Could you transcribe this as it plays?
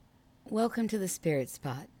Welcome to the Spirit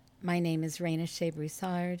Spot. My name is Raina Shea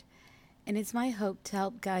Broussard, and it's my hope to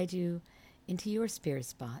help guide you into your spirit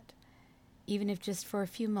spot, even if just for a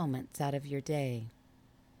few moments out of your day.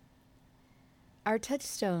 Our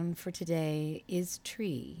touchstone for today is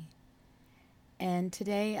tree, and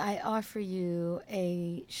today I offer you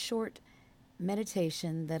a short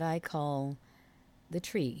meditation that I call the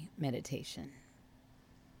tree meditation.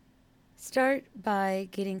 Start by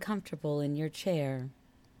getting comfortable in your chair.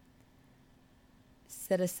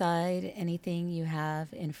 Set aside anything you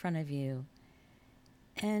have in front of you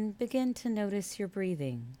and begin to notice your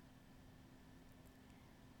breathing.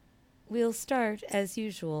 We'll start, as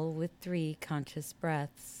usual, with 3 conscious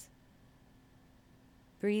breaths.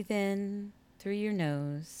 Breathe in through your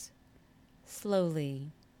nose,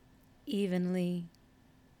 slowly, evenly,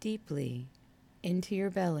 deeply, into your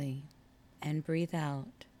belly, and breathe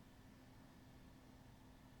out.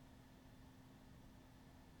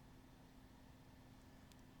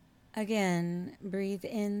 Again, breathe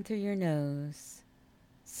in through your nose,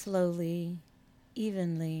 slowly,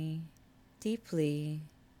 evenly, deeply,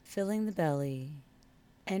 filling the belly,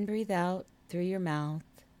 and breathe out through your mouth,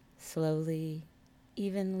 slowly,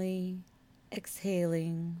 evenly,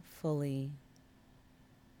 exhaling fully.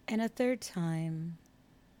 And a third time,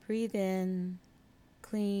 breathe in,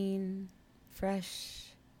 clean, fresh,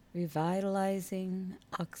 revitalizing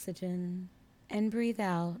oxygen, and breathe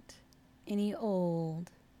out any old,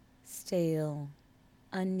 stale,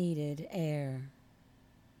 unneeded air.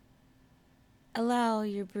 Allow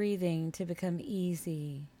your breathing to become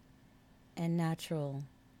easy and natural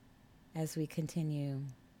as we continue.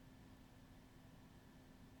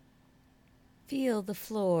 Feel the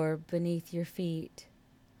floor beneath your feet.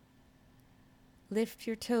 Lift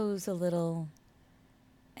your toes a little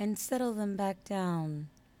and settle them back down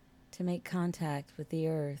to make contact with the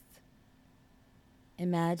earth.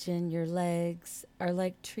 Imagine your legs are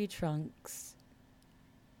like tree trunks,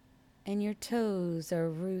 and your toes are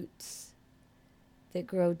roots that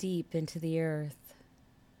grow deep into the earth.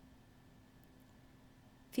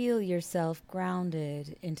 Feel yourself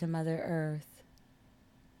grounded into Mother Earth.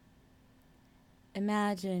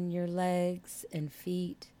 Imagine your legs and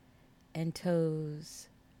feet and toes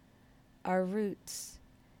are roots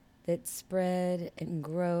that spread and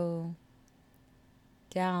grow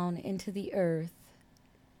down into the earth,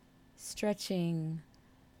 stretching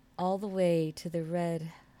all the way to the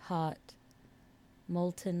red-hot,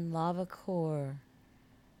 molten lava core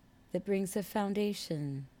that brings a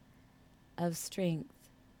foundation of strength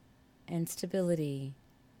and stability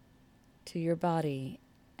to your body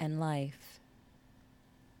and life.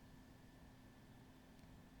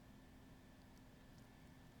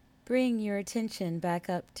 Bring your attention back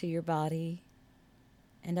up to your body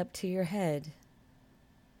and up to your head.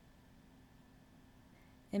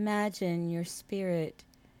 Imagine your spirit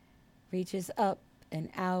reaches up and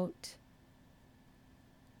out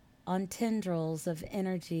on tendrils of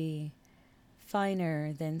energy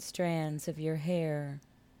finer than strands of your hair.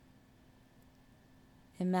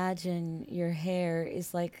 Imagine your hair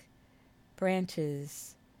is like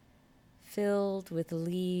branches filled with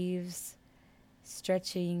leaves,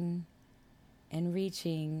 stretching and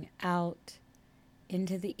reaching out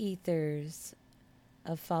into the ethers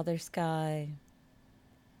of Father Sky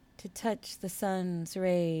to touch the sun's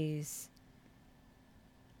rays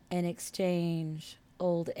and exchange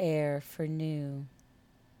old air for new.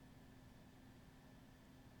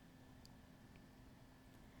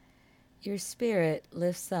 Your spirit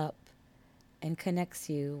lifts up and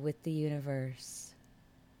connects you with the universe.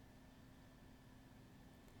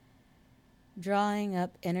 Drawing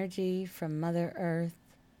up energy from Mother Earth,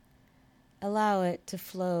 allow it to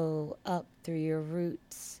flow up through your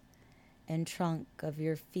roots and trunk of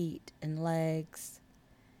your feet and legs,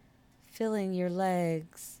 filling your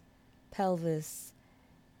legs, pelvis,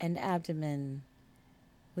 and abdomen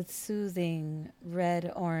with soothing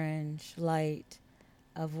red-orange light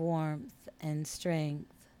of warmth and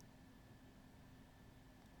strength.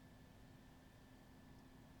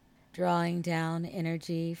 Drawing down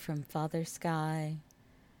energy from Father Sky,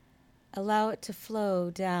 allow it to flow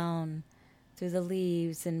down through the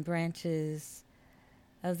leaves and branches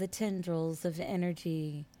of the tendrils of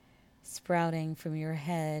energy sprouting from your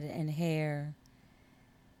head and hair,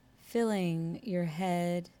 filling your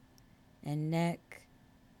head and neck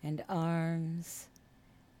and arms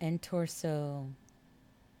and torso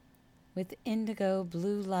with indigo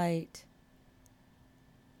blue light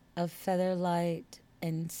of feather light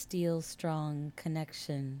and steel strong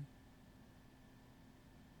connection.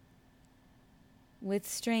 With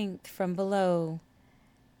strength from below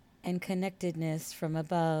and connectedness from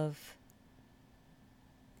above,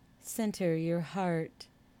 Center your heart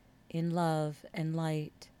in love and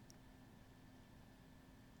light.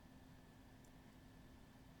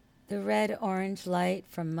 The red-orange light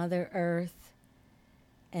from Mother Earth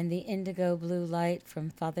and the indigo blue light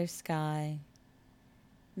from Father Sky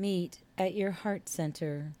meet at your heart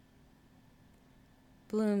center,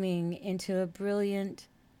 blooming into a brilliant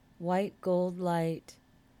white gold light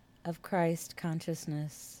of Christ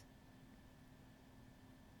consciousness.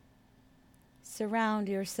 Surround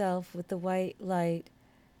yourself with the white light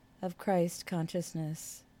of Christ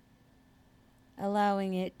consciousness,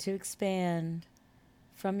 allowing it to expand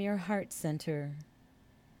from your heart center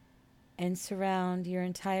and surround your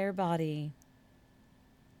entire body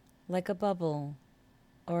like a bubble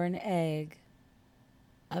or an egg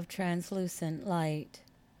of translucent light.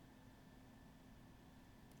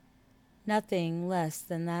 Nothing less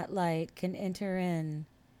than that light can enter in,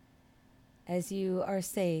 as you are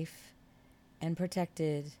safe and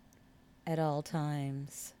protected at all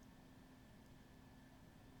times.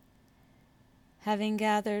 Having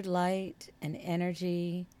gathered light and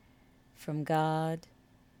energy from God,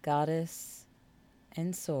 Goddess,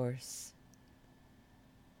 and Source,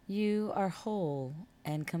 you are whole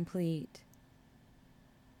and complete,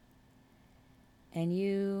 and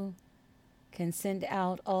you can send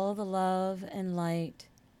out all the love and light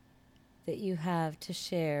that you have to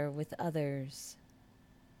share with others.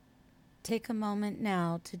 Take a moment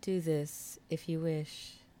now to do this if you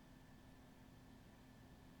wish.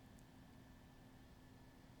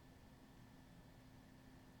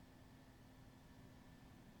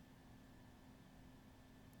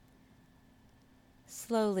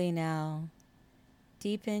 Slowly now,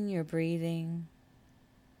 deepen your breathing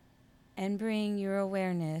and bring your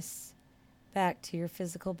awareness back to your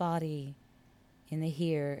physical body in the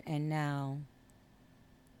here and now.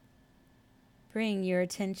 Bring your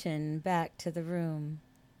attention back to the room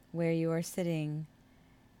where you are sitting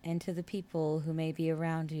and to the people who may be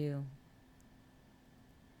around you.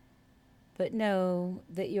 But know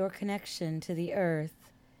that your connection to the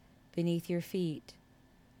earth beneath your feet,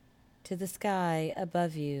 to the sky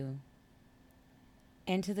above you,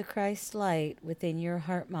 and to the Christ light within your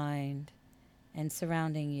heart-mind and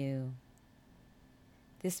surrounding you.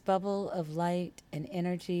 This bubble of light and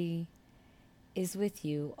energy is with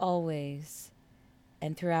you always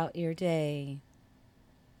and throughout your day,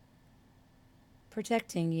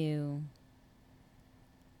 protecting you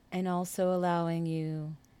and also allowing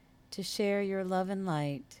you to share your love and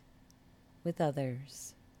light with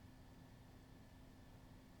others.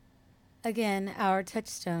 Again, our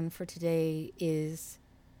touchstone for today is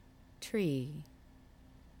tree.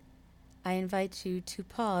 I invite you to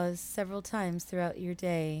pause several times throughout your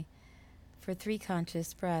day for 3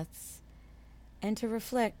 conscious breaths and to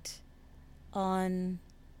reflect on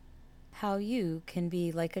how you can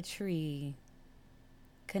be like a tree,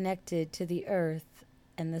 connected to the earth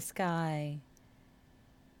and the sky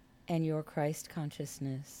and your Christ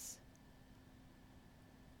consciousness.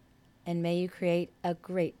 And may you create a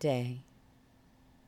great day.